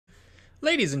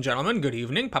Ladies and gentlemen, good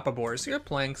evening. Papa Boris here,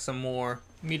 playing some more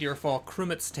Meteorfall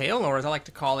Krumit's Tale, or as I like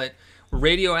to call it,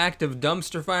 Radioactive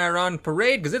Dumpster Fire on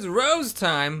Parade, because it's Rose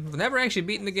time. I've never actually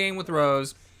beaten the game with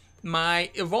Rose. My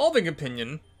evolving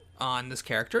opinion on this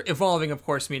character, evolving of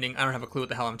course meaning I don't have a clue what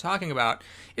the hell I'm talking about,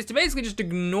 is to basically just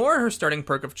ignore her starting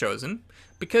perk of Chosen,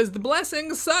 because the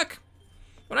blessings suck.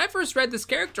 When I first read this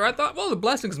character, I thought, well, the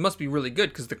blessings must be really good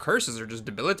because the curses are just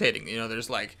debilitating. You know, there's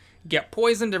like, get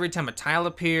poisoned every time a tile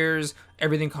appears,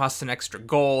 everything costs an extra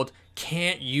gold,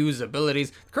 can't use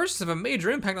abilities. The curses have a major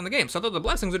impact on the game, so I thought the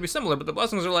blessings would be similar, but the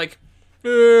blessings are like,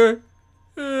 get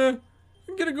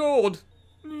a gold,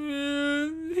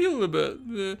 heal a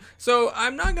bit. So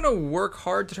I'm not going to work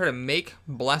hard to try to make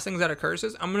blessings out of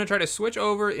curses. I'm going to try to switch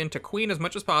over into Queen as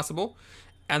much as possible,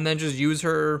 and then just use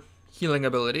her healing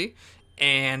ability,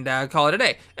 and call it a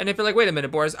day. And if you're like, wait a minute,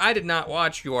 Boris, I did not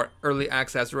watch your early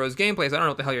access Rose gameplays. I don't know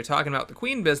what the hell you're talking about. The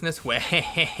Queen business. Well,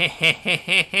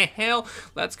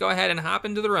 let's go ahead and hop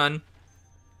into the run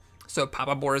so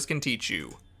Papa Boris can teach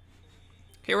you.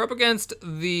 Okay, we're up against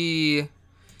the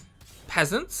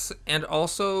peasants and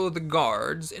also the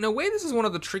guards. In a way, this is one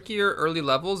of the trickier early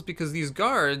levels because these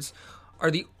guards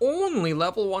are the only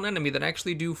level 1 enemy that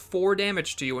actually do 4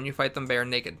 damage to you when you fight them bare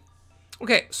naked.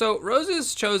 Okay, so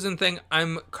Rose's Chosen thing,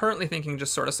 I'm currently thinking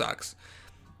just sort of sucks.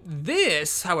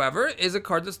 This, however, is a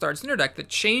card that starts in her deck that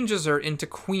changes her into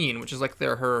Queen, which is like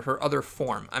her other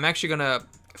form. I'm actually going to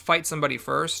fight somebody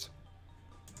first.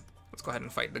 Let's go ahead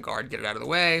and fight the guard, get it out of the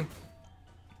way.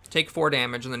 Take 4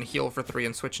 damage, and then heal for 3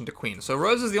 and switch into Queen. So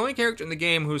Rose is the only character in the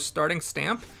game whose starting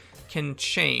stamp can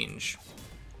change.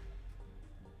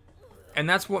 And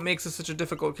that's what makes this such a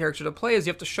difficult character to play, is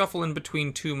you have to shuffle in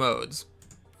between 2 modes.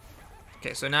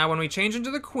 Okay, so now when we change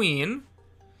into the Queen,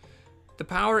 the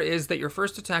power is that your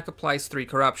first attack applies 3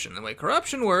 corruption. The way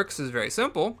corruption works is very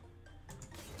simple.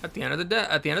 At the end of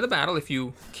the battle, if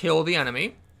you kill the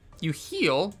enemy, you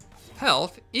heal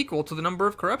health equal to the number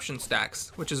of corruption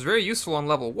stacks, which is very useful on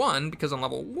level 1, because on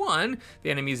level 1, the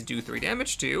enemies do 3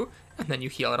 damage to you, and then you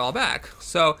heal it all back.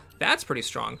 So that's pretty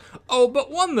strong. Oh,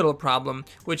 but one little problem,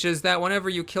 which is that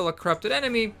whenever you kill a corrupted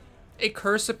enemy, a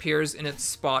curse appears in its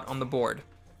spot on the board.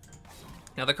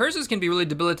 Now, the curses can be really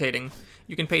debilitating.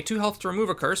 You can pay 2 health to remove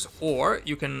a curse, or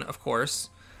you can, of course,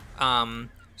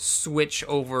 switch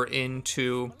over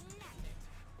into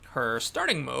her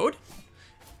starting mode.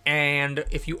 And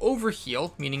if you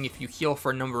overheal, meaning if you heal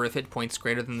for a number of hit points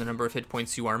greater than the number of hit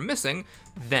points you are missing,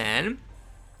 then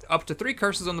up to 3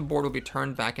 curses on the board will be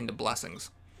turned back into blessings.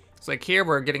 So like here,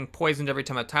 we're getting poisoned every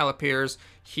time a tile appears.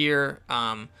 Here,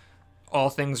 all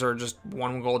things are just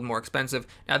 1 gold more expensive.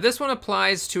 Now this one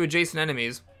applies to adjacent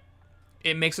enemies.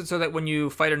 It makes it so that when you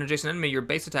fight an adjacent enemy, your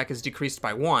base attack is decreased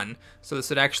by 1. So this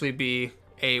would actually be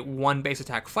a 1 base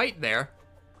attack fight there,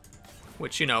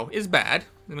 which, you know, is bad.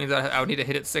 It means I would need to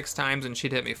hit it 6 times and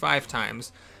she'd hit me 5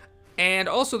 times. And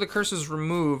also the curse is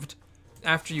removed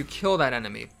after you kill that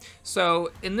enemy.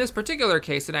 So in this particular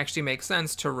case, it actually makes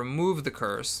sense to remove the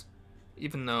curse.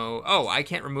 Even though, oh, I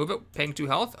can't remove it paying 2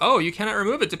 health? Oh, you cannot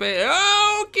remove it to pay,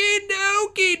 okie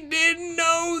dokie, didn't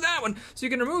know that one. So you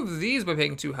can remove these by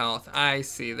paying 2 health. I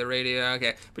see, the radio,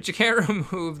 okay. But you can't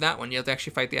remove that one, you have to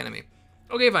actually fight the enemy.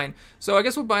 Okay, fine. So I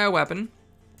guess we'll buy a weapon.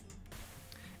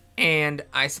 And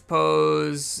I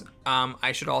suppose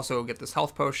I should also get this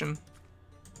health potion.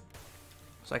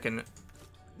 So I can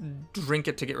drink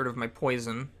it to get rid of my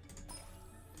poison.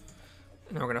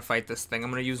 And then we're gonna fight this thing. I'm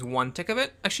gonna use 1 tick of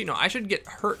it. Actually, no, I should get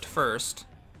hurt first.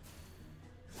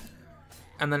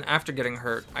 And then after getting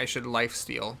hurt, I should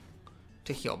lifesteal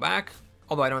to heal back.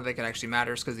 Although I don't think it actually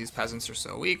matters because these peasants are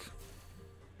so weak.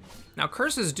 Now,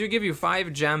 curses do give you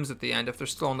 5 gems at the end if they're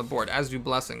still on the board, as do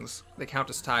blessings. They count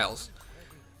as tiles.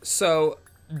 So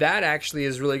that actually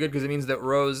is really good because it means that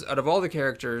Rose, out of all the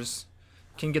characters,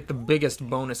 can get the biggest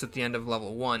bonus at the end of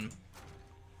level 1.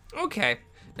 Okay.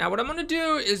 Now what I'm going to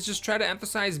do is just try to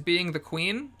emphasize being the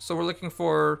Queen. So we're looking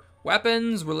for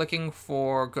weapons, we're looking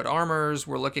for good armors,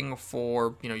 we're looking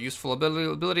for, you know, useful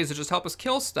abilities that just help us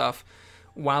kill stuff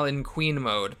while in Queen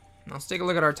mode. Now let's take a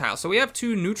look at our tiles. So we have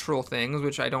 2 neutral things,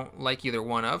 which I don't like either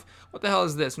one of. What the hell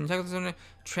is this? When you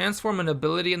transform an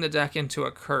ability in the deck into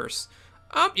a curse.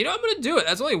 You know, I'm going to do it.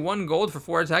 That's only 1 gold for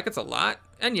 4 attack. It's a lot.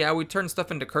 And yeah, we turn stuff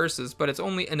into curses, but it's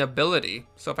only an ability.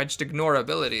 So if I just ignore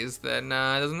abilities, then it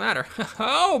doesn't matter.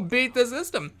 Oh, beat the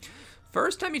system.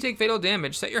 First time you take fatal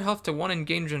damage, set your health to 1 and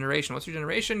gain regeneration. What's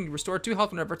regeneration? You restore 2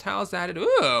 health whenever tile is added.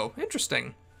 Ooh,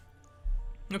 interesting.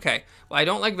 Okay, well, I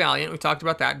don't like Valiant. We talked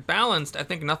about that. Balanced, I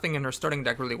think nothing in her starting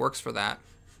deck really works for that.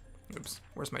 Oops,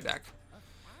 where's my deck?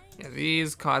 Yeah,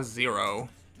 these cause 0.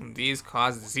 And these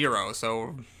cause 0,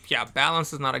 so yeah,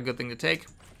 balance is not a good thing to take.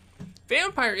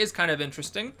 Vampire is kind of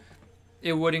interesting.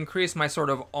 It would increase my sort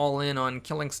of all-in on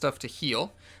killing stuff to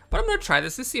heal. But I'm going to try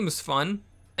this. This seems fun.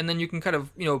 And then you can kind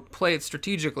of, you know, play it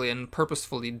strategically and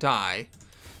purposefully die.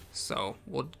 So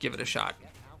we'll give it a shot.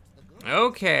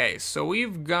 Okay, so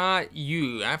we've got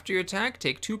you. After your attack,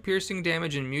 take 2 piercing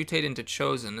damage and mutate into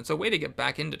Chosen. It's a way to get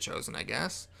back into Chosen, I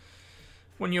guess.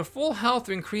 When you're full health,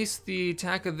 increase the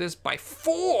attack of this by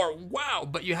 4. Wow,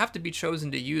 but you have to be chosen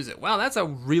to use it. Wow, that's a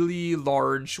really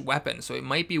large weapon, so it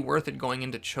might be worth it going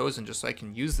into Chosen just so I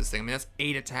can use this thing. I mean, that's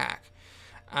 8 attack.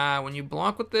 When you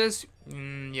block with this,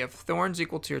 you have thorns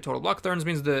equal to your total block. Thorns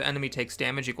means the enemy takes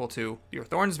damage equal to your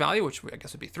thorns value, which I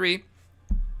guess would be 3.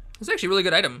 It's actually a really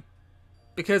good item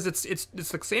because it's the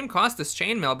same cost as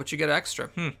chainmail, but you get extra.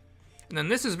 And then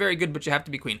this is very good, but you have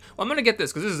to be queen. Well, I'm gonna get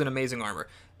this because this is an amazing armor.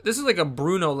 This is like a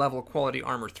Bruno level quality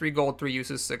armor. 3 gold, 3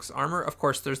 uses, 6 armor. Of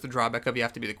course, there's the drawback of you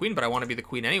have to be the queen, but I want to be the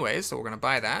queen anyways, so we're gonna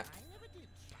buy that.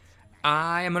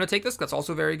 I am gonna take this. That's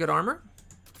also very good armor.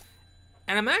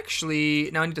 And I'm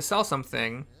actually, now I need to sell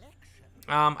something.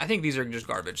 I think these are just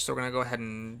garbage, so we're gonna go ahead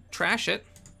and trash it.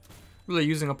 Really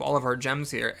using up all of our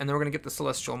gems here. And then we're gonna get the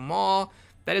Celestial Maul.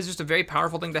 That is just a very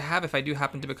powerful thing to have if I do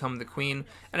happen to become the queen.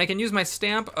 And I can use my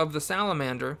stamp of the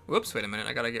salamander. Whoops, wait a minute,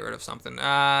 I gotta get rid of something.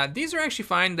 These are actually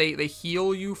fine. They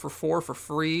heal you for 4 for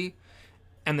free.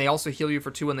 And they also heal you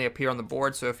for 2 when they appear on the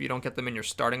board, so if you don't get them in your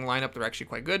starting lineup, they're actually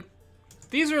quite good.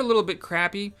 These are a little bit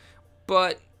crappy,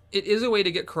 but it is a way to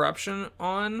get corruption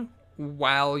on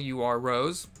while you are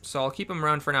Rose. So I'll keep them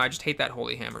around for now. I just hate that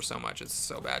Holy Hammer so much. It's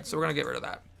so bad. So we're gonna get rid of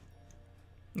that.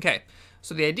 Okay,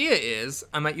 so the idea is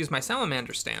I might use my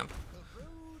Salamander Stamp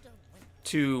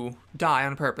to die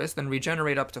on purpose, then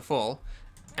regenerate up to full,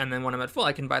 and then when I'm at full,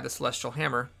 I can buy the Celestial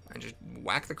Hammer and just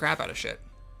whack the crap out of shit.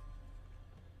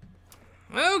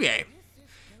 Okay,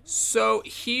 so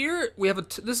here we have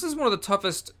this is one of the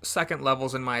toughest second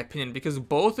levels in my opinion, because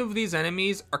both of these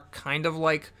enemies are kind of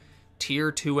like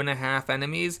tier 2.5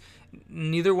 enemies.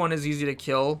 Neither one is easy to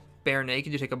kill bare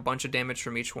naked. You take a bunch of damage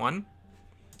from each one.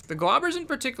 The Globbers in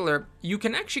particular, you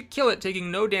can actually kill it taking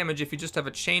no damage if you just have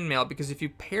a chainmail, because if you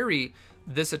parry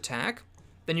this attack,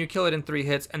 then you kill it in 3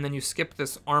 hits, and then you skip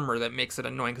this armor that makes it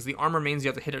annoying, because the armor means you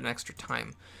have to hit it an extra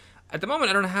time. At the moment,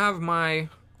 I don't have my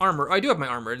armor. Oh, I do have my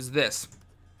armor. It's this.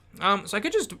 So I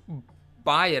could just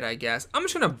buy it, I guess. I'm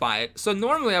just going to buy it. So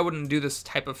normally I wouldn't do this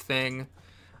type of thing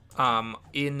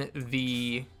in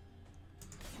the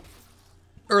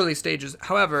early stages.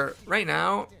 However, right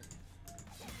now,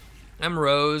 I'm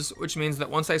Rose, which means that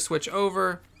once I switch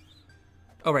over...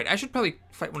 Oh, right, I should probably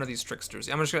fight one of these tricksters.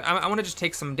 I want to just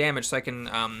take some damage so I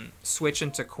can switch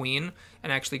into Queen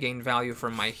and actually gain value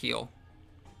from my heal.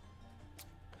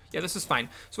 Yeah, this is fine.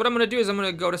 So what I'm going to do is I'm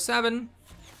going to go to 7.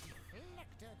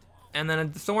 And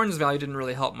then the Thorns value didn't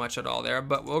really help much at all there,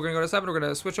 but we're going to go to 7. We're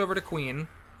going to switch over to Queen.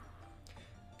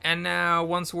 And now,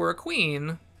 once we're a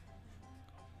Queen...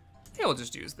 Yeah, we'll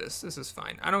just use this. This is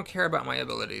fine. I don't care about my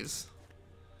abilities.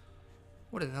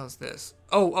 What the hell is this?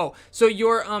 Oh, so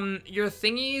your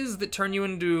thingies that turn you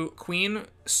into Queen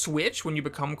switch when you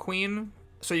become Queen,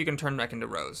 so you can turn back into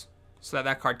Rose. So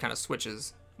that card kind of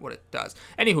switches what it does.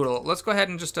 Anywho, let's go ahead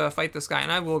and just fight this guy,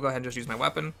 and I will go ahead and just use my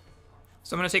weapon.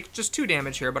 So I'm going to take just 2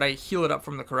 damage here, but I heal it up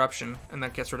from the corruption, and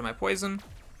that gets rid of my poison.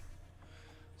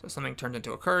 So something turned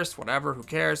into a curse, whatever, who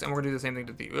cares? And we're going to do the same thing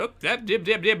to the...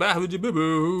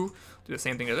 Do the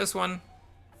same thing to this one.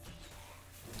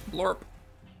 Blorp.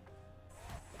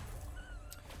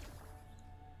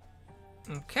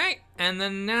 Okay, and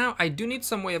then now I do need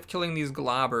some way of killing these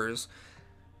Globbers.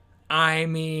 I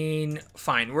mean,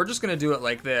 fine, we're just going to do it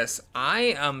like this.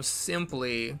 I am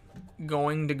simply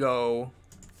going to go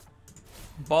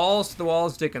balls to the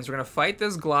walls, Dickens. We're going to fight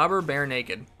this Globber bare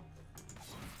naked,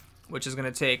 which is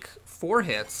going to take 4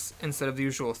 hits instead of the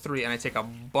usual 3, and I take a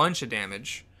bunch of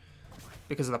damage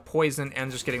because of the poison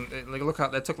and just getting, like, look how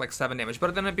that took like 7 damage.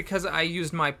 But then because I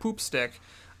used my poop stick,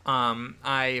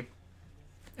 I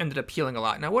ended up healing a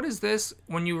lot. Now, what is this?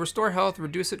 When you restore health,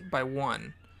 reduce it by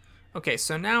 1. Okay,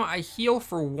 so now I heal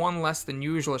for 1 less than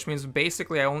usual, which means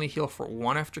basically I only heal for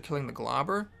 1 after killing the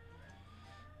Globber.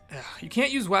 Ugh, you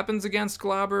can't use weapons against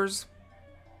Globbers.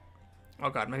 Oh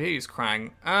god, my baby's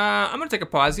crying. I'm gonna take a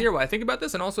pause here while I think about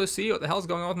this and also see what the hell's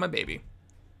going on with my baby.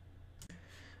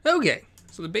 Okay,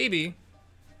 so the baby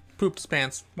pooped his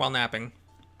pants while napping,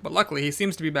 but luckily he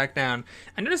seems to be back down.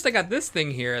 I noticed I got this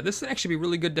thing here. This would actually be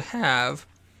really good to have.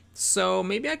 So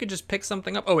maybe I could just pick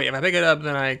something up. Oh wait, if I pick it up,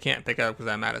 then I can't pick it up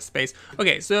because I'm out of space.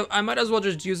 Okay, so I might as well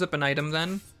just use up an item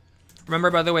then.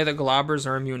 Remember, by the way, that Globbers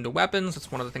are immune to weapons.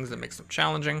 That's one of the things that makes them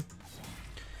challenging.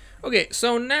 Okay,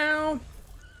 so now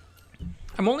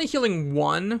I'm only healing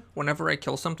 1 whenever I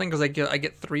kill something because I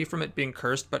get 3 from it being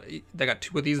cursed, but I got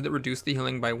 2 of these that reduce the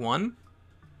healing by 1.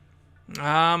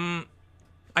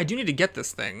 I do need to get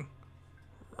this thing.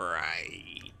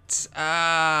 Right.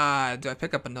 Do I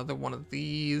pick up another one of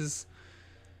these?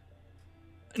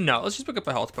 No, let's just pick up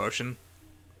a health potion.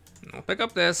 We'll pick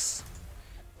up this.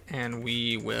 And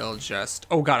we will just...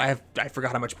 Oh god, I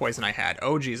forgot how much poison I had.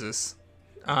 Oh Jesus.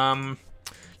 I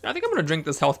think I'm gonna drink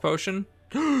this health potion.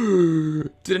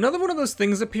 Did another one of those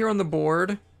things appear on the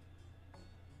board?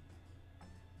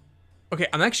 Okay,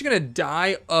 I'm actually gonna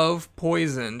die of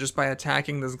poison just by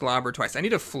attacking this globber twice. I need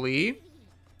to flee.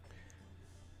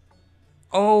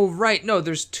 Oh, right. No,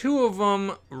 there's 2 of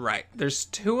them. Right. There's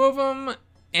 2 of them,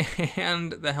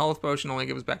 and the health potion only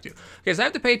gives back 2. Okay, so I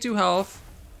have to pay 2 health,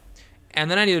 and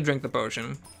then I need to drink the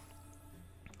potion.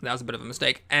 That was a bit of a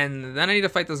mistake. And then I need to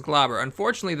fight this globber.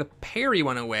 Unfortunately, the parry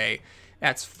went away.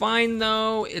 That's fine,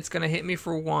 though. It's going to hit me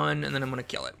for 1, and then I'm going to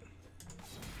kill it.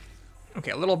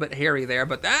 Okay, a little bit hairy there,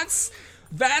 but that's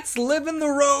living the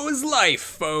Rose life,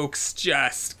 folks.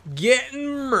 Just getting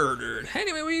murdered.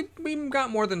 Anyway, we got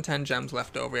more than 10 gems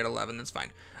left over. We had 11. That's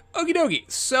fine. Okie dokie.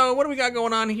 So what do we got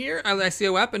going on here? I see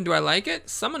a weapon. Do I like it?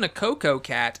 Summon a Coco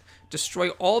Cat. Destroy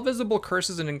all visible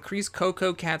curses and increase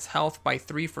Coco Cat's health by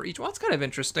 3 for each. Well, that's kind of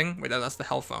interesting. Wait, that's the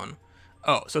health phone.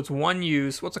 Oh, so it's 1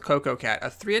 use. What's a Coco Cat? A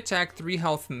 3 attack, 3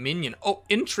 health minion. Oh,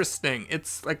 interesting.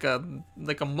 It's like a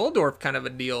Muldorf kind of a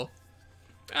deal.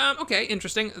 Okay,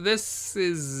 interesting. This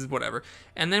is whatever.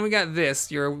 And then we got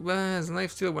this. Your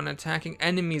lifesteal when attacking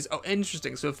enemies. Oh,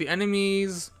 interesting. So if the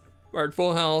enemies are at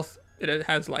full health, it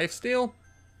has lifesteal.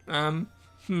 So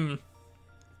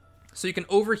you can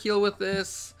overheal with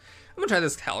this. I'm gonna try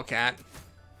this Hellcat.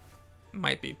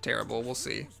 Might be terrible. We'll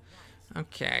see.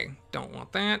 Okay, don't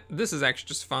want that. This is actually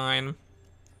just fine.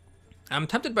 I'm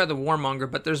tempted by the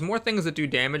Warmonger, but there's more things that do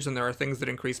damage than there are things that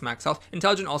increase max health.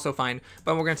 Intelligent, also fine,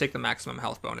 but we're going to take the maximum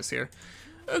health bonus here.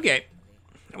 Okay.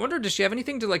 I wonder, does she have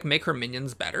anything to, like, make her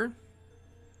minions better?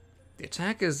 The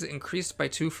attack is increased by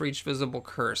 2 for each visible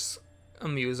curse.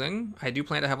 Amusing. I do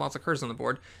plan to have lots of curses on the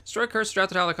board. Destroy a curse throughout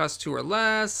the tile that costs 2 or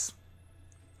less.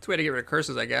 It's a way to get rid of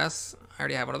curses, I guess. I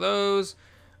already have one of those.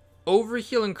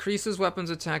 Overheal increases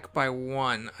weapons attack by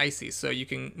 1. I see. So you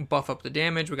can buff up the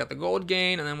damage. We got the gold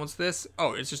gain. And then what's this?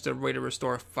 Oh, it's just a way to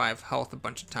restore 5 health a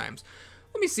bunch of times.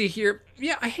 Let me see here.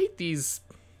 Yeah, I hate these.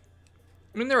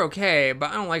 I mean, they're okay,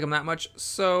 but I don't like them that much.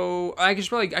 So I should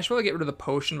probably get rid of the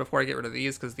potion before I get rid of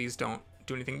these, because these don't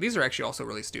do anything. These are actually also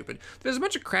really stupid. There's a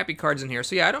bunch of crappy cards in here.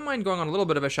 So yeah, I don't mind going on a little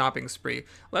bit of a shopping spree.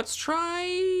 Let's try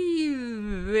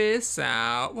this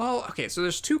out. Well, okay, so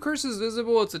there's 2 curses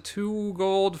visible. It's a 2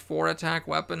 gold, 4 attack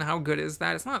weapon. How good is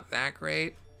that? It's not that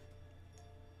great.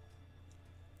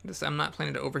 This, I'm not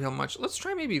planning to overheal much. Let's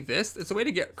try maybe this. It's a way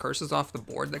to get curses off the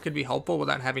board that could be helpful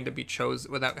without having to be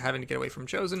without having to get away from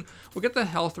chosen. We'll get the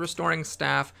health restoring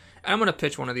staff, and I'm gonna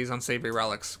pitch one of these Unsavory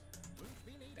Relics.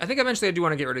 I think eventually I do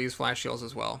want to get rid of these flash heals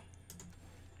as well.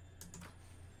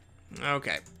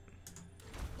 Okay.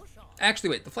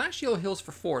 Actually, wait, the flash heal heals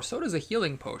for 4, so does a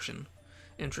healing potion.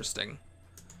 Interesting.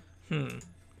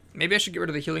 Maybe I should get rid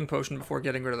of the healing potion before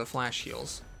getting rid of the flash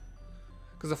heals.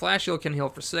 Because the flash heal can heal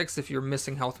for 6 if you're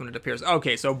missing health when it appears.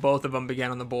 Okay, so both of them began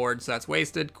on the board, so that's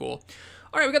wasted. Cool.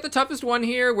 Alright, we got the toughest one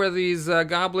here, where these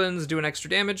goblins do an extra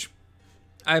damage.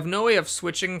 I have no way of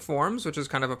switching forms, which is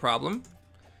kind of a problem.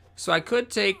 So I could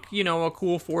take, you know, a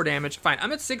cool 4 damage. Fine,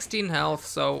 I'm at 16 health,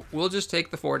 so we'll just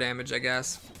take the 4 damage, I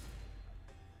guess.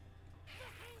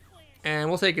 And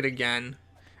we'll take it again.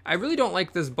 I really don't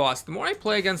like this boss. The more I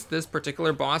play against this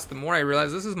particular boss, the more I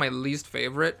realize this is my least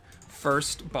favorite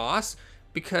first boss.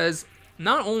 Because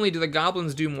not only do the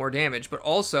goblins do more damage, but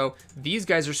also these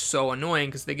guys are so annoying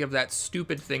because they give that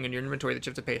stupid thing in your inventory that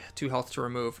you have to pay 2 health to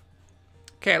remove.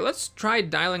 Okay, let's try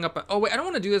dialing up. Oh, wait, I don't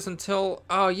want to do this until...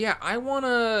 Oh, yeah, I want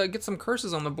to get some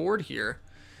curses on the board here.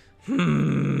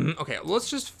 Okay, let's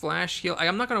just flash heal.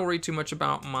 I'm not going to worry too much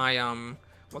about my,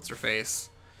 what's-her-face?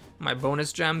 My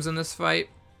bonus gems in this fight.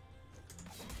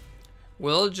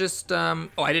 We'll just, oh,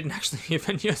 I didn't actually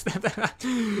even use that.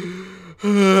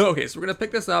 Okay, so we're going to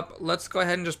pick this up. Let's go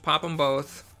ahead and just pop them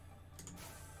both.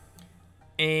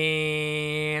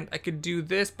 And I could do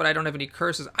this, but I don't have any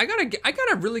curses. I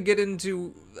gotta really get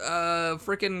into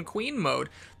freaking queen mode.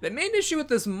 The main issue with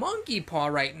this monkey paw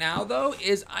right now, though,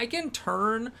 is I can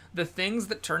turn the things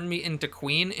that turn me into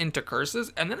queen into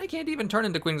curses, and then I can't even turn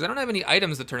into queen because I don't have any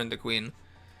items that turn into queen.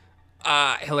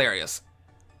 Hilarious.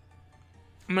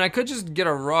 I mean, I could just get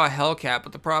a raw Hellcat,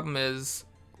 but the problem is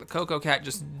the Coco Cat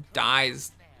just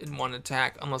dies in 1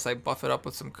 attack unless I buff it up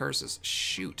with some curses.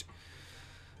 Shoot.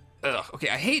 Ugh, okay,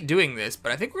 I hate doing this,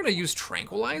 but I think we're gonna use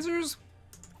tranquilizers.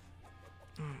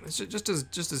 It's just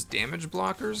as damage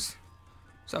blockers.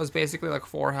 So that was basically like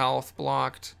 4 health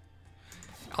blocked.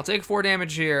 I'll take 4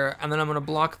 damage here, and then I'm gonna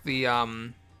block the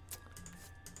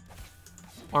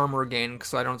armor gain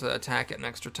so I don't have to attack it an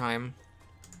extra time.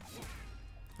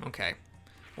 Okay.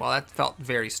 Well, that felt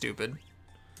very stupid.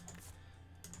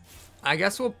 I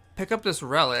guess we'll pick up this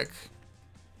relic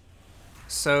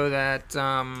so that,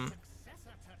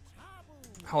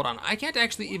 hold on. I can't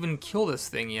actually even kill this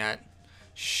thing yet.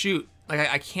 Shoot. Like,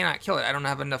 I cannot kill it. I don't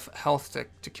have enough health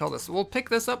to kill this. We'll pick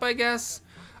this up, I guess.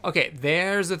 Okay,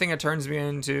 there's the thing that turns me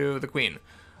into the queen.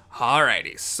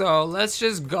 Alrighty, so let's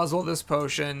just guzzle this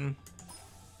potion.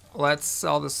 Let's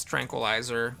sell this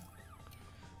tranquilizer.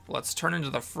 Let's turn into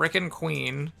the frickin'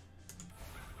 queen.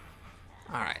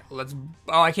 Alright, let's...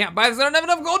 Oh, I can't buy this. I don't have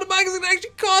enough gold to buy because it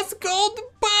actually costs gold to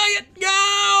buy it.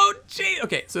 No! Gee.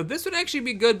 Okay, so this would actually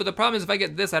be good, but the problem is if I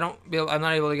get this, I'm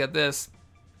not able to get this.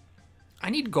 I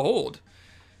need gold.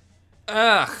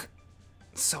 Ugh.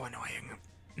 So annoying.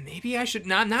 Maybe I should...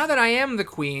 Now that I am the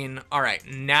queen... Alright,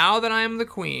 now that I am the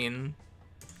queen...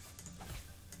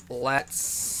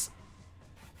 Let's...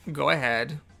 go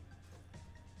ahead...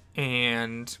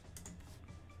 and...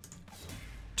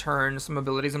 turn some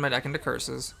abilities in my deck into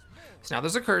curses. So now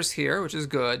there's a curse here, which is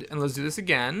good. And let's do this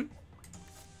again.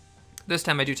 This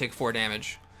time I do take 4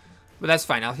 damage. But that's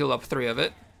fine, I'll heal up 3 of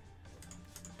it.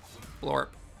 Blorp.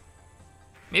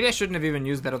 Maybe I shouldn't have even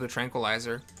used that other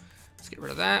tranquilizer. Let's get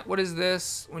rid of that. What is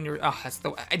this? When you're... Oh, that's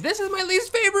the... This is my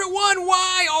least favorite one!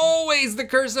 Why? Always the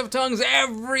Curse of Tongues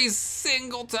every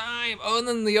single time! Oh, and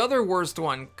then the other worst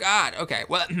one. God, okay.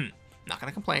 Well, not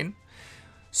gonna complain.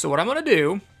 So what I'm gonna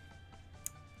do...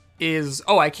 is,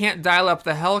 oh, I can't dial up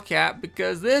the Hellcat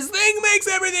because this thing makes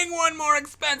everything one more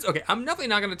expensive. Okay, I'm definitely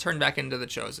not going to turn back into the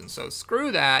Chosen, so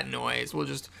screw that noise. We'll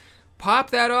just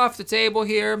pop that off the table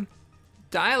here,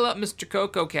 dial up Mr.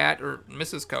 Coco Cat, or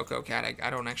Mrs. Coco Cat, I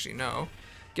don't actually know.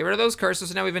 Get rid of those curses,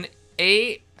 so now we have an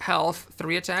 8 health,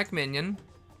 3 attack minion.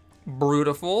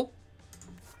 Brutiful.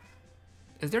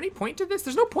 Is there any point to this?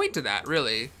 There's no point to that,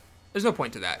 really. There's no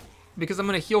point to that. Because I'm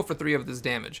going to heal for 3 of this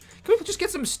damage. Can we just get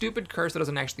some stupid curse that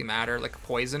doesn't actually matter, like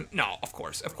poison? No, of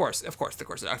course, obviously the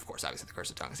Curse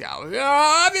of Tongues. Yeah,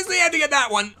 obviously I have to get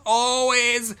that one.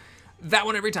 Always that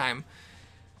one every time.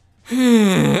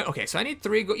 Okay, so I need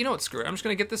 3 gold. You know what, screw it. I'm just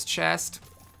going to get this chest,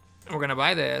 and we're going to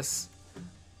buy this.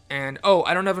 And, oh,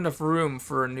 I don't have enough room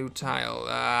for a new tile.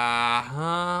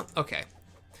 Okay.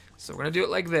 So we're going to do it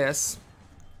like this.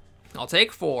 I'll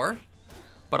take 4,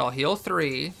 but I'll heal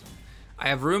 3. I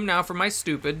have room now for my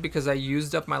stupid because I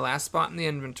used up my last spot in the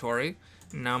inventory.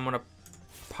 Now I'm gonna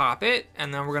pop it,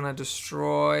 and then we're gonna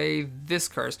destroy this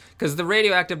curse because the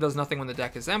radioactive does nothing when the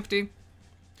deck is empty.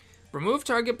 Remove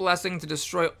target blessing to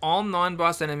destroy all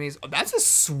non-boss enemies. Oh, that's a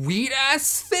sweet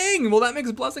ass thing. Well, that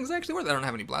makes blessings actually worth it. I don't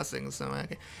have any blessings, so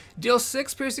okay. Deal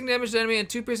 6 piercing damage to enemy and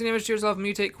 2 piercing damage to yourself.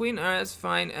 Mutate queen. All right, that's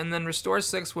fine. And then restore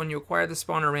 6 when you acquire the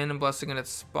spawn or random blessing in its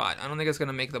spot. I don't think it's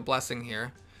gonna make the blessing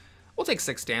here. We'll take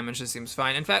 6 damage, this seems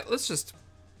fine. In fact, let's just...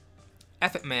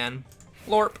 F it, man.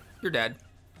 Lorp, you're dead.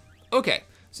 Okay,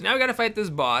 so now we gotta fight this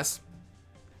boss.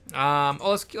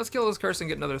 Let's kill this curse and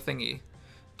get another thingy.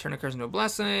 Turn a curse into a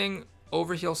blessing.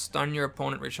 Overheal, stun your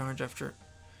opponent, recharge after...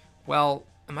 Well,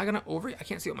 am I gonna over... I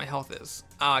can't see what my health is.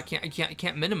 I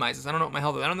can't minimize this. I don't know what my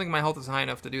health is. I don't think my health is high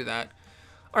enough to do that.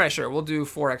 Alright, sure, we'll do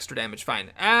 4 extra damage,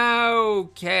 fine.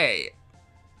 Okay.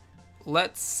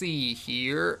 Let's see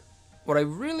here. What I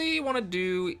really want to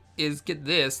do is get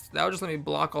this. That'll just let me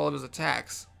block all of his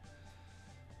attacks.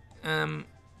 Do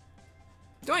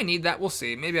I need that? We'll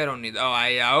see. Maybe I don't need that.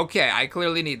 Oh, okay. I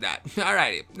clearly need that.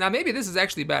 Alrighty. Now, maybe this is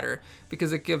actually better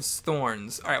because it gives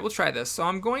thorns. Alright, we'll try this. So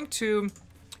I'm going to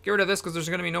get rid of this because there's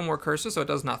going to be no more curses, so it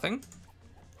does nothing.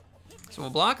 So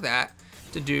we'll block that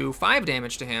to do 5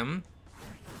 damage to him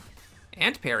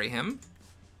and parry him.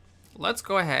 Let's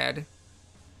go ahead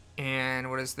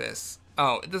and what is this?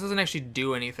 Oh, this doesn't actually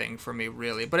do anything for me,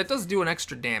 really. But it does do an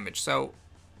extra damage, so...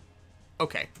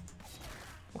 Okay.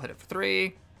 We'll hit it for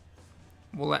 3.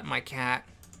 We'll let my cat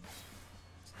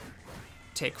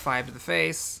take 5 to the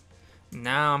face.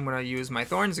 Now I'm going to use my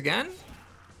thorns again.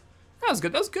 That was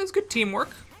good. That was good teamwork.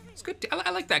 It's good.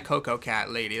 I like that Coco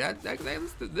Cat lady.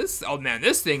 This... Oh, man,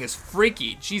 this thing is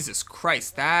freaky. Jesus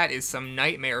Christ. That is some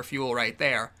nightmare fuel right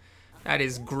there. That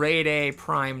is grade A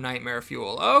prime nightmare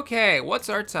fuel. Okay, what's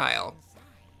our tile?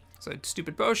 So,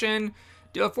 stupid potion.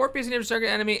 Deal 4 piercing damage to target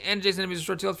enemy and adjacent enemies.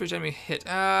 Restore 2 health for each enemy hit. 3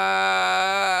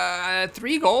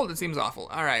 gold? That seems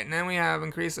awful. Alright, and then we have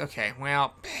increase. Okay,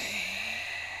 well.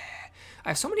 I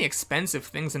have so many expensive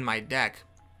things in my deck.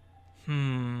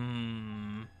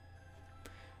 Maybe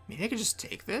I could just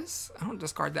take this? I don't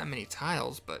discard that many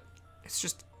tiles, but It's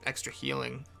just extra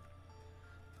healing.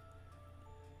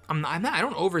 I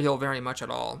don't overheal very much at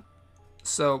all.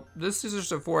 So this is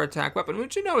just a 4 attack weapon,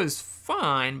 which you know is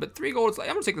fine, but 3 gold is like,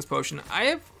 I'm gonna take this potion. I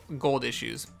have gold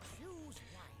issues.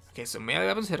 Okay, so melee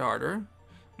weapons hit harder.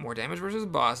 More damage versus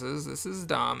bosses. This is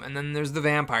dumb. And then there's the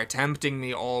vampire. Tempting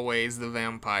me always, the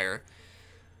vampire.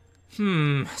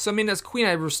 So I mean, as queen,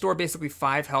 I restore basically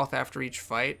 5 health after each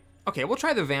fight. Okay, we'll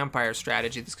try the vampire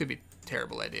strategy. This could be a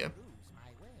terrible idea.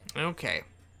 Okay.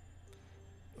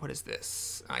 What is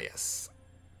this? Ah, yes.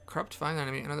 Corrupt fine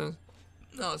enemy. Another.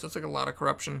 No, so it's like a lot of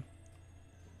corruption.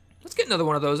 Let's get another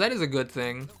one of those. That is a good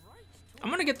thing. I'm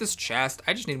gonna get this chest.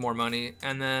 I just need more money.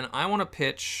 And then I want to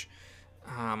pitch.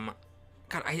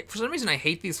 God, for some reason I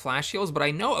hate these flash heals, but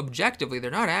I know objectively they're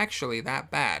not actually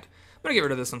that bad. I'm gonna get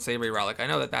rid of this unsavory relic. I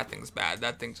know that that thing's bad.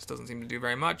 That thing just doesn't seem to do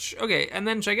very much. Okay, and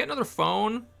then should I get another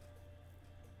phone?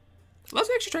 Let's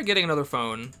actually try getting another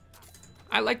phone.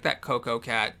 I like that Coco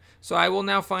cat. So I will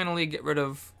now finally get rid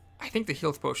of, I think, the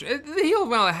health potion. The heal,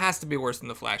 well, it has to be worse than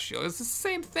the flash heal. It's the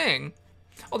same thing.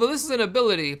 Although this is an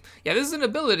ability. Yeah, this is an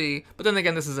ability, but then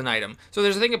again, this is an item. So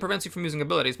there's a thing that prevents you from using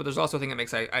abilities, but there's also a thing that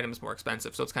makes items more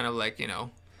expensive. So it's kind of like, you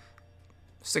know,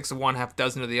 6 of one, half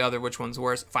dozen of the other. Which one's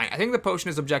worse? Fine. I think the potion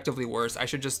is objectively worse. I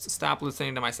should just stop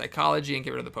listening to my psychology and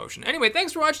get rid of the potion. Anyway,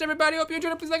 thanks for watching, everybody. Hope you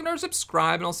enjoyed it. Please like and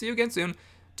subscribe, and I'll see you again soon.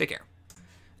 Take care.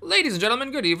 Ladies and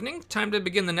gentlemen, good evening. Time to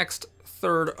begin the next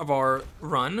third of our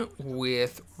run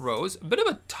with Rose. A bit of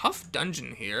a tough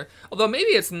dungeon here. Although maybe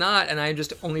it's not, and I'm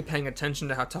just only paying attention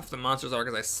to how tough the monsters are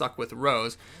because I suck with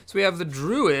Rose. So we have the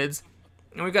druids,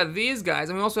 and we've got these guys,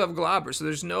 and we also have globbers. So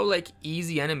there's no, like,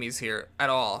 easy enemies here at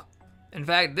all. In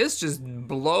fact, this just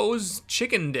blows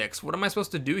chicken dicks. What am I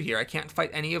supposed to do here? I can't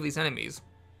fight any of these enemies.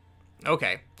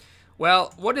 Okay.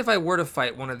 Well, what if I were to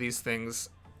fight one of these things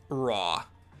raw?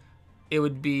 It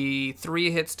would be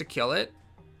 3 hits to kill it.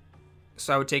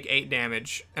 So I would take 8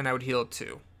 damage, and I would heal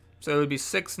 2. So it would be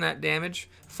 6 net damage.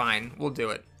 Fine, we'll do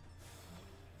it.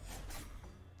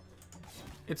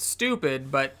 It's stupid,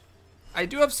 but I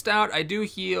do have stout, I do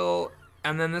heal,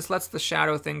 and then this lets the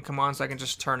shadow thing come on so I can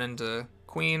just turn into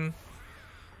queen.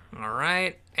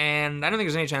 Alright, and I don't think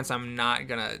there's any chance I'm not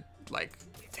gonna, like,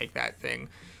 take that thing.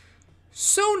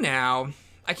 So now,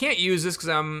 I can't use this because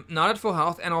I'm not at full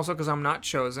health, and also because I'm not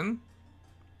chosen.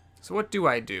 So what do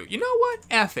I do? You know what?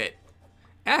 F it.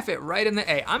 F it right in the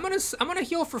A. I'm gonna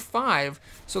heal for 5.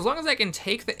 So as long as I can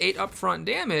take the 8 upfront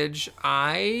damage,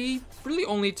 I really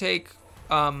only take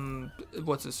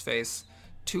what's his face?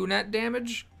 2 net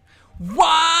damage?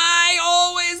 Why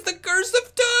always the curse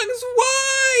of tongues?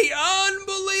 Why?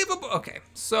 Unbelievable. Okay,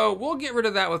 so we'll get rid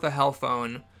of that with a hell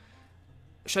phone.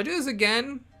 Should I do this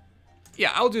again?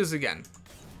 Yeah, I'll do this again.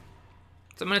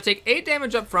 So I'm going to take 8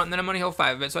 damage up front, and then I'm going to heal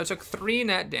 5 of it. So I took 3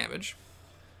 net damage.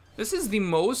 This is the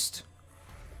most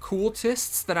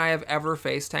cultists that I have ever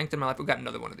face tanked in my life. We've got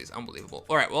another one of these. Unbelievable.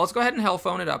 All right, well, let's go ahead and hell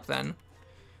phone it up then.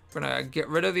 We're going to get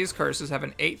rid of these curses. Have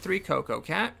an 8-3 Coco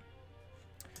Cat.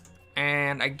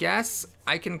 And I guess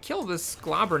I can kill this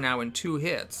globber now in 2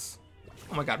 hits.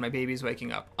 Oh my god, my baby's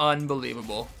waking up.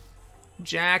 Unbelievable.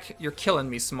 Jack, you're killing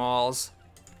me, Smalls.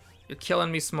 You're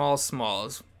killing me, Smalls.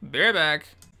 Be right back.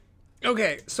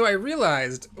 Okay, so I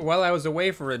realized while I was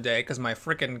away for a day, because my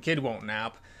frickin' kid won't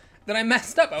nap, that I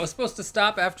messed up. I was supposed to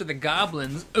stop after the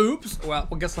goblins. Oops. Well,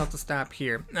 I guess I'll have to stop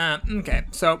here. Okay,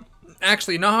 so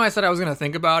actually, you know how I said I was going to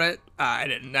think about it? I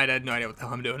didn't. I had no idea what the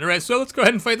hell I'm doing. All right, so let's go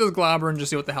ahead and fight this globber and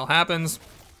just see what the hell happens.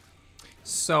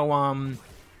 So,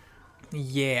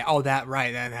 yeah. Oh,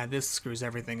 right. This screws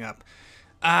everything up.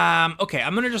 Okay,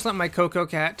 I'm going to just let my Coco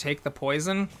Cat take the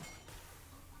poison.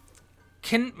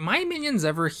 Can my minions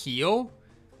ever heal?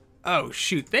 Oh,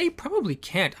 shoot. They probably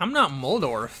can't. I'm not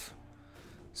Muldorf.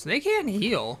 So they can't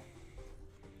heal.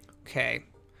 Okay.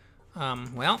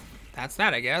 Well, that's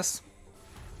that, I guess.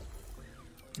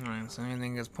 Alright, so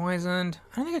anything gets poisoned.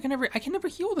 I don't think I can never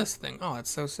heal this thing. Oh,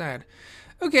 that's so sad.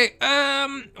 Okay,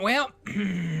 well.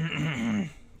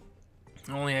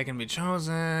 Only I can be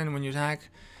chosen when you attack.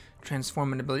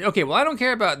 Transform an ability. Okay, well, I don't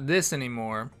care about this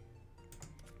anymore.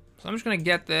 So I'm just gonna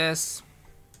get this.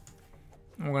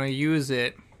 I'm gonna use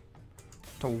it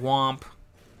to womp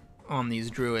on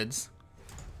these druids.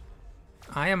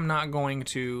 I am not going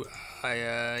to.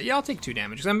 Yeah, I'll take 2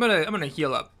 damage because I'm gonna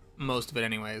heal up most of it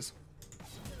anyways.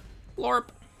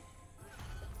 Lorp.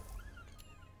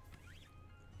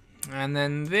 And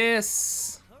then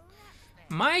this.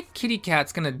 My kitty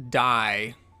cat's gonna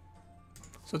die,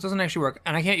 so it doesn't actually work,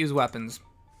 and I can't use weapons.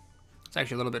 It's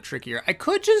actually a little bit trickier. I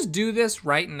could just do this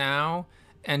right now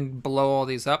and blow all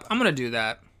these up. I'm gonna do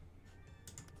that.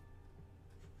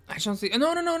 I don't see.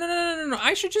 No.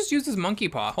 I should just use this monkey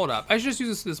paw. Hold up. I should just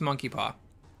use this monkey paw.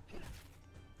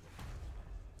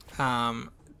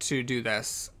 To do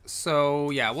this. So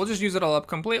yeah, we'll just use it all up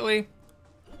completely.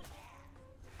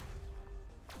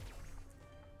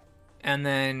 And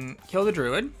then kill the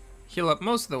druid. Heal up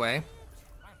most of the way.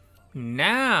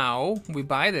 Now we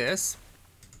buy this.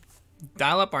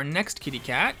 Dial up our next kitty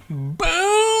cat.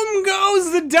 Boom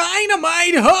goes the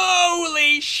dynamite.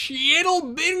 Holy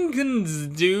shittle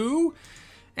binkins do.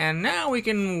 And now we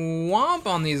can womp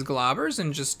on these globbers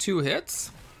in just 2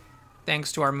 hits.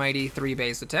 Thanks to our mighty 3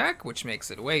 base attack, which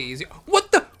makes it way easier.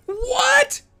 What the?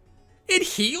 What? It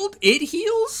healed? It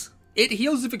heals? It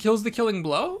heals if it kills the killing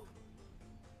blow?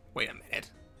 Wait a minute.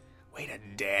 Wait a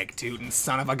dag tootin'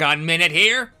 son of a gun minute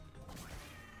here.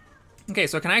 Okay,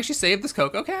 so can I actually save this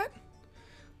Coco Cat?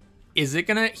 Is it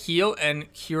gonna heal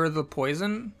and cure the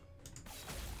poison?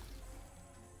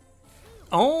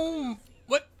 Oh,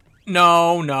 what?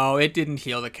 No, it didn't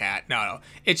heal the cat. No.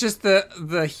 It's just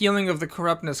the healing of the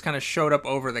corruptness kind of showed up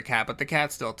over the cat, but the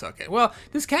cat still took it. Well,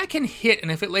 this cat can hit,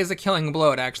 and if it lays a killing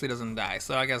blow, it actually doesn't die.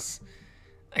 So I guess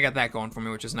I got that going for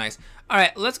me, which is nice. All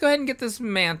right, let's go ahead and get this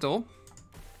mantle.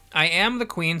 I am the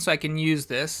queen, so I can use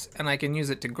this, and I can use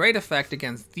it to great effect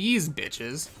against these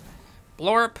bitches.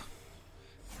 Blorp.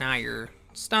 Now you're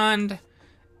stunned.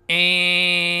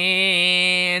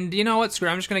 And you know what? Screw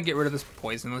it. I'm just going to get rid of this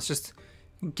poison. Let's just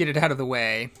get it out of the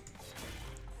way.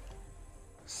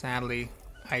 Sadly,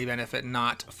 I benefit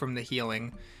not from the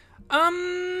healing. Wait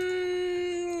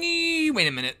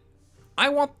a minute. I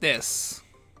want this.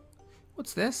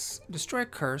 What's this? Destroy a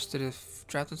curse that if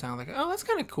trapped the town. Like, oh, that's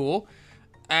kind of cool.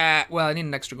 Well, I need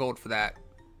an extra gold for that.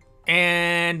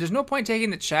 And there's no point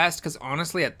taking the chest, because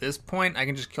honestly, at this point, I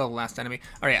can just kill the last enemy.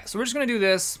 All right, yeah, so we're just going to do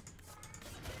this.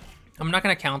 I'm not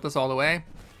going to count this all the way.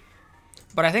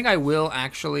 But I think I will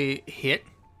actually hit.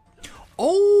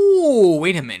 Oh,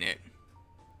 wait a minute.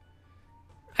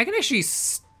 I can actually...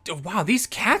 wow, these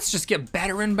cats just get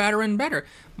better and better and better.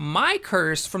 My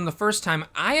curse from the first time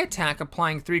I attack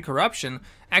applying 3 corruption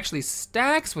actually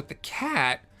stacks with the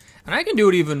cat. And I can do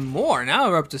it even more.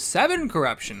 Now we're up to 7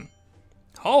 corruption.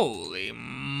 Holy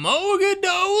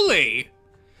mogadoli!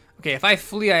 Okay, if I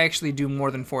flee, I actually do more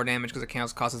than 4 damage because it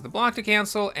causes the block to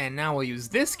cancel. And now we'll use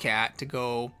this cat to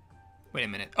go... Wait a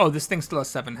minute. Oh, this thing still has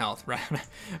 7 health. Right.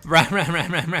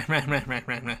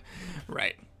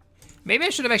 Right. Maybe I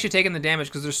should have actually taken the damage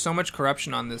because there's so much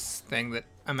corruption on this thing that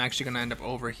I'm actually going to end up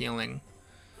over-healing.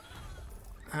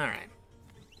 Alright.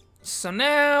 So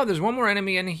now there's one more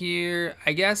enemy in here.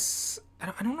 I guess...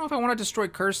 I don't know if I want to destroy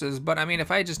curses, but I mean, if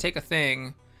I just take a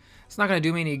thing, it's not going to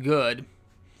do me any good.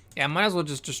 Yeah, I might as well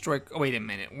just destroy... Oh, wait a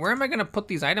minute. Where am I going to put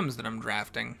these items that I'm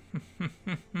drafting? I'm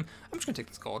just going to take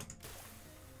this gold.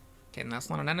 Okay, and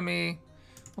that's not an enemy.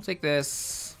 We'll take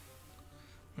this.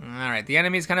 Alright, the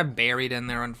enemy's kind of buried in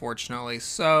there, unfortunately.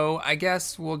 So, I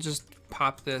guess we'll just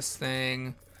pop this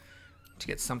thing to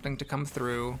get something to come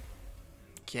through.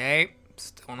 Okay,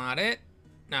 still not it.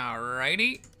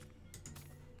 Alrighty.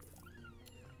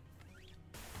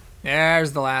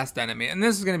 There's the last enemy. And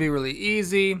this is going to be really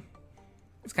easy.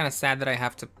 It's kind of sad that I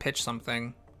have to pitch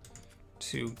something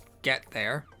to get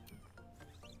there.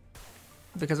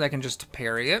 Because I can just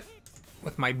parry it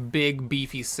with my big,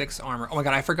 beefy 6 armor. Oh my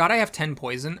god, I forgot I have 10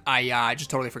 poison. I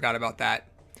just totally forgot about that.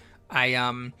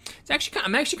 I'm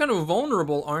actually kind of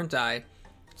vulnerable, aren't I?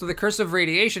 So the curse of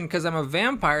radiation, because I'm a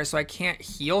vampire, so I can't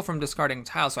heal from discarding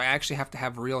tiles, so I actually have to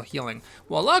have real healing.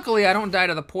 Well, luckily, I don't die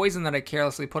to the poison that I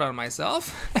carelessly put on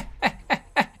myself.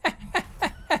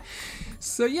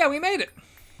 So yeah, we made it.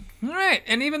 All right,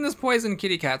 and even this poison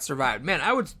kitty cat survived. Man,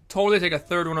 I would totally take a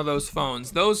 3rd one of those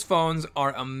phones. Those phones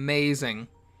are amazing.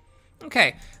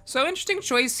 Okay, so interesting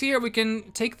choice here. We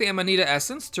can take the Amanita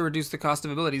Essence to reduce the cost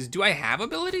of abilities. Do I have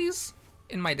abilities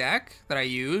in my deck that I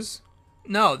use?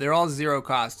 No, they're all 0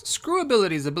 cost. Screw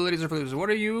abilities. Abilities are for losers. What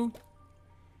are you?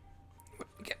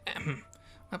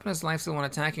 Weapon is life steal when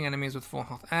attacking enemies with full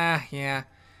health. Ah, yeah.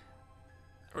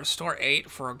 Restore 8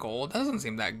 for a gold. That doesn't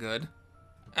seem that good.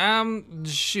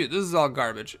 Shoot, this is all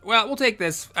garbage. Well, we'll take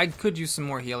this. I could use some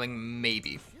more healing,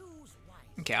 maybe.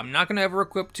 Okay, I'm not gonna ever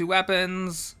equip 2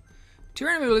 weapons. 2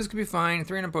 random abilities could be fine.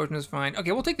 3 random potion is fine.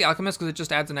 Okay, we'll take the Alchemist because it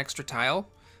just adds an extra tile.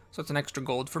 So it's an extra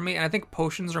gold for me. And I think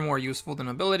potions are more useful than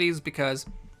abilities because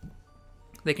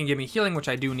they can give me healing, which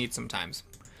I do need sometimes.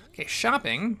 Okay,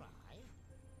 shopping.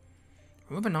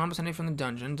 Remove a non-boss enemy from the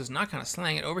dungeon. Does not kind of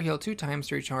slang it. Overheal 2 times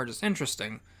to recharge. It's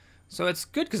interesting. So it's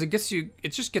good because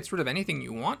it just gets rid of anything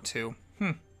you want to.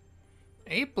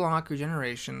 8 block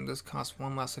regeneration. This costs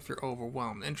 1 less if you're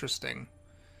overwhelmed. Interesting.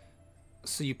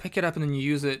 So you pick it up and then you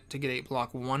use it to get 8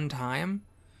 block 1 time.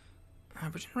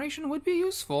 Regeneration would be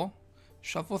useful.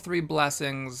 Shuffle 3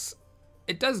 blessings.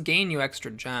 It does gain you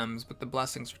extra gems, but the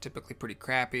blessings are typically pretty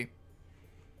crappy.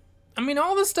 I mean,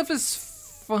 all this stuff is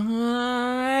fine.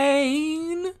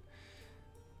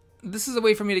 This is a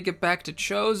way for me to get back to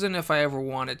Chosen if I ever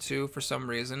wanted to, for some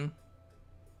reason.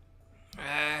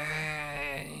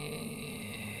 I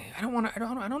don't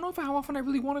know how often I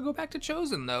really want to go back to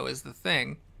Chosen, though, is the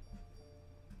thing.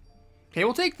 Okay,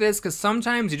 we'll take this, because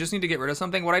sometimes you just need to get rid of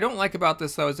something. What I don't like about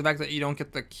this, though, is the fact that you don't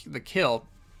get the kill.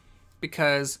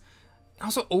 Because,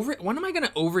 also, when am I going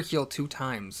to overheal 2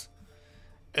 times?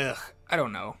 Ugh, I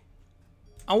don't know.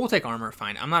 Oh, we'll take armor,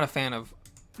 fine. I'm not a fan of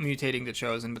mutating to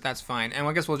Chosen, but that's fine. And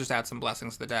I guess we'll just add some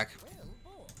blessings to the deck.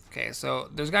 Okay, so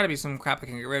there's got to be some crap I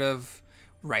can get rid of.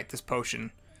 Right, this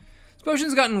potion. This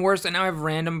potion's gotten worse, and now I have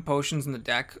random potions in the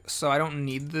deck, so I don't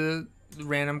need the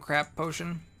random crap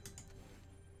potion.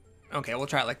 Okay, we'll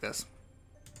try it like this.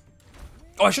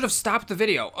 Oh, I should have stopped the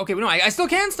video. Okay, but no, I still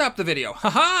can stop the video.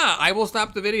 Haha, I will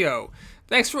stop the video.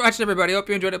 Thanks for watching, everybody. Hope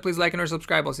you enjoyed it. Please like and or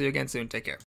subscribe. I'll see you again soon. Take care.